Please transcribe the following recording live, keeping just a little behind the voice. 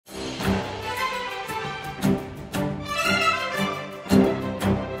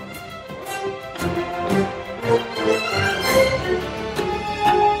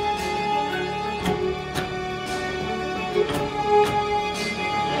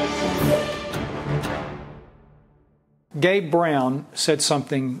Gabe Brown said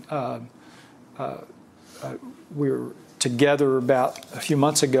something. We were together about a few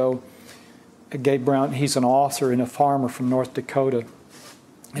months ago. Gabe Brown, he's an author and a farmer from North Dakota.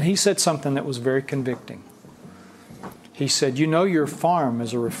 And he said something that was very convicting. He said, you know, your farm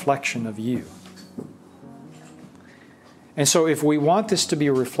is a reflection of you. And so if we want this to be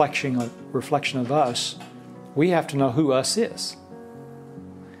a reflection of us, we have to know who us is.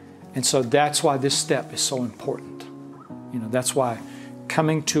 And so that's why this step is so important. You know, that's why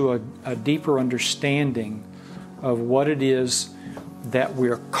coming to a deeper understanding of what it is that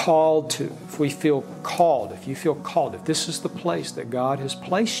we're called to. If we feel called, if you feel called, if this is the place that God has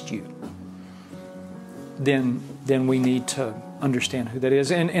placed you, then we need to understand who that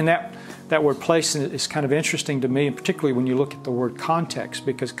is. And that word place is kind of interesting to me, and particularly when you look at the word context,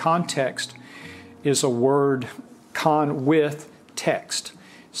 because context is a word with text.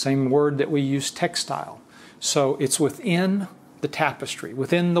 Same word that we use, textile. So it's within the tapestry,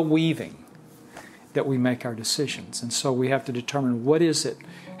 within the weaving, that we make our decisions. And so we have to determine, what is it?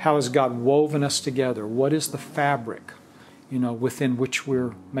 How has God woven us together? What is the fabric, you know, within which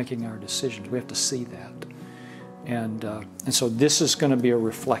we're making our decisions? We have to see that. And so this is going to be a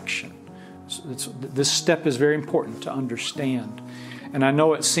reflection. This step is very important to understand. And I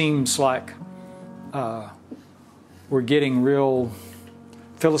know it seems like we're getting real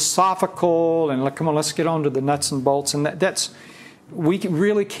philosophical and like, come on, let's get on to the nuts and bolts. And we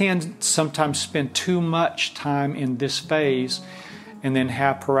really can sometimes spend too much time in this phase and then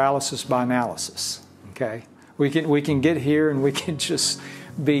have paralysis by analysis. Okay, we can get here and we can just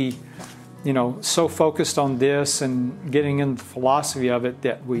be, you know, so focused on this and getting in the philosophy of it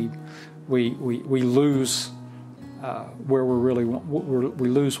that we lose where we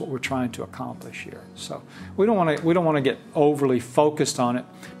lose what we're trying to accomplish here. So we don't want to get overly focused on it,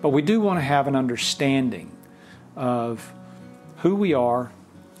 but we do want to have an understanding of who we are,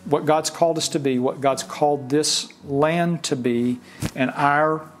 what God's called us to be, what God's called this land to be, and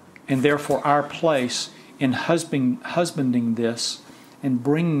therefore our place in husbanding this and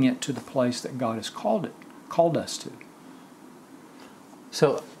bringing it to the place that God has called us to.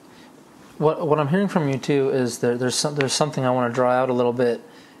 So, what I'm hearing from you too is there's something I want to draw out a little bit,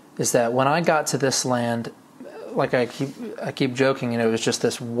 is that when I got to this land, like I keep joking, you know, it was just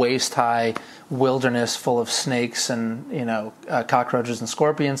this waist-high wilderness full of snakes and, you know, cockroaches and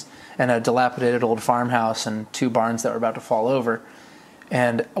scorpions, and a dilapidated old farmhouse and 2 barns that were about to fall over.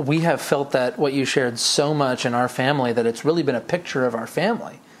 And we have felt that what you shared so much in our family that it's really been a picture of our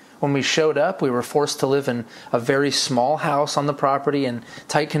family. When we showed up, we were forced to live in a very small house on the property in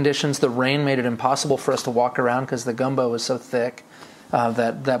tight conditions. The rain made it impossible for us to walk around because the gumbo was so thick,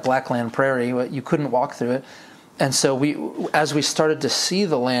 that blackland prairie, you couldn't walk through it. And so as we started to see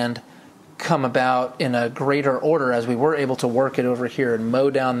the land come about in a greater order, as we were able to work it over here and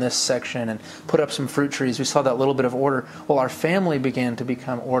mow down this section and put up some fruit trees, we saw that little bit of order. Well, our family began to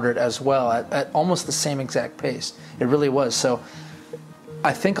become ordered as well at almost the same exact pace. It really was. So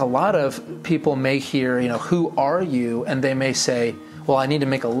I think a lot of people may hear, you know, who are you? And they may say, well, I need to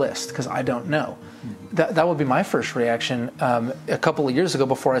make a list because I don't know. That would be my first reaction. A couple of years ago,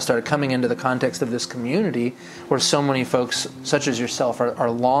 before I started coming into the context of this community, where so many folks, such as yourself,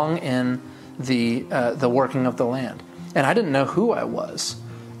 are long in the working of the land, and I didn't know who I was.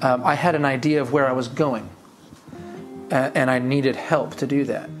 I had an idea of where I was going, and I needed help to do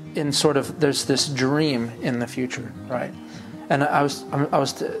that. In sort of, there's this dream in the future, right? And I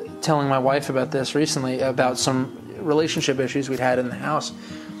was telling my wife about this recently, about some relationship issues we'd had in the house.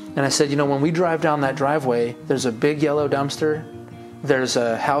 And I said, you know, when we drive down that driveway, there's a big yellow dumpster, there's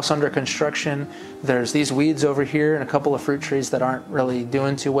a house under construction, there's these weeds over here and a couple of fruit trees that aren't really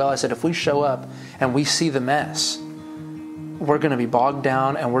doing too well. I said, if we show up and we see the mess, we're going to be bogged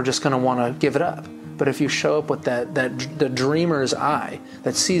down and we're just going to want to give it up. But if you show up with the dreamer's eye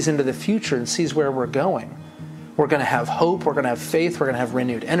that sees into the future and sees where we're going, we're going to have hope, we're going to have faith, we're going to have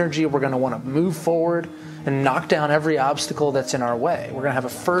renewed energy, we're going to want to move forward and knock down every obstacle that's in our way. We're going to have a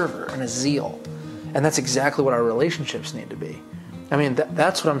fervor and a zeal. And that's exactly what our relationships need to be. I mean,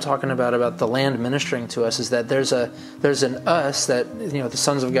 that's what I'm talking about the land ministering to us, is that there's an us that, you know, the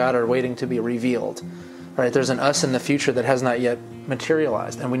sons of God are waiting to be revealed. Right? There's an us in the future that has not yet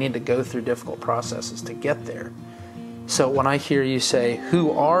materialized, and we need to go through difficult processes to get there. So when I hear you say,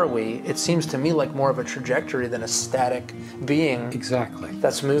 who are we? It seems to me like more of a trajectory than a static being. Exactly.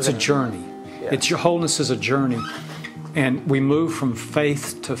 That's moving. It's a journey. Yeah. Your wholeness is a journey. And we move from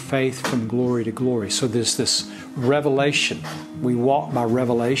faith to faith, from glory to glory. So there's this revelation. We walk by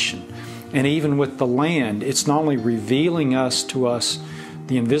revelation. And even with the land, it's not only revealing to us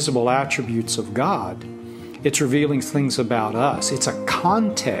the invisible attributes of God, It's revealing things about us. It's a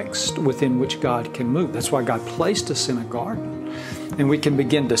context within which God can move. That's why God placed us in a garden. And we can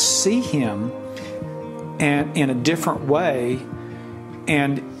begin to see Him and in a different way.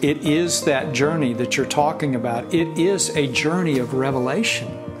 And it is that journey that you're talking about. It is a journey of revelation,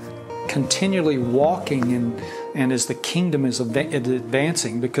 continually walking and as the kingdom is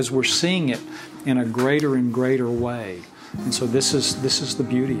advancing, because we're seeing it in a greater and greater way. And so this is the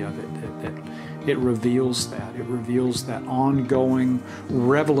beauty of it. It reveals that. It reveals that ongoing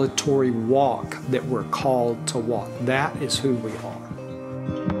revelatory walk that we're called to walk. That is who we are.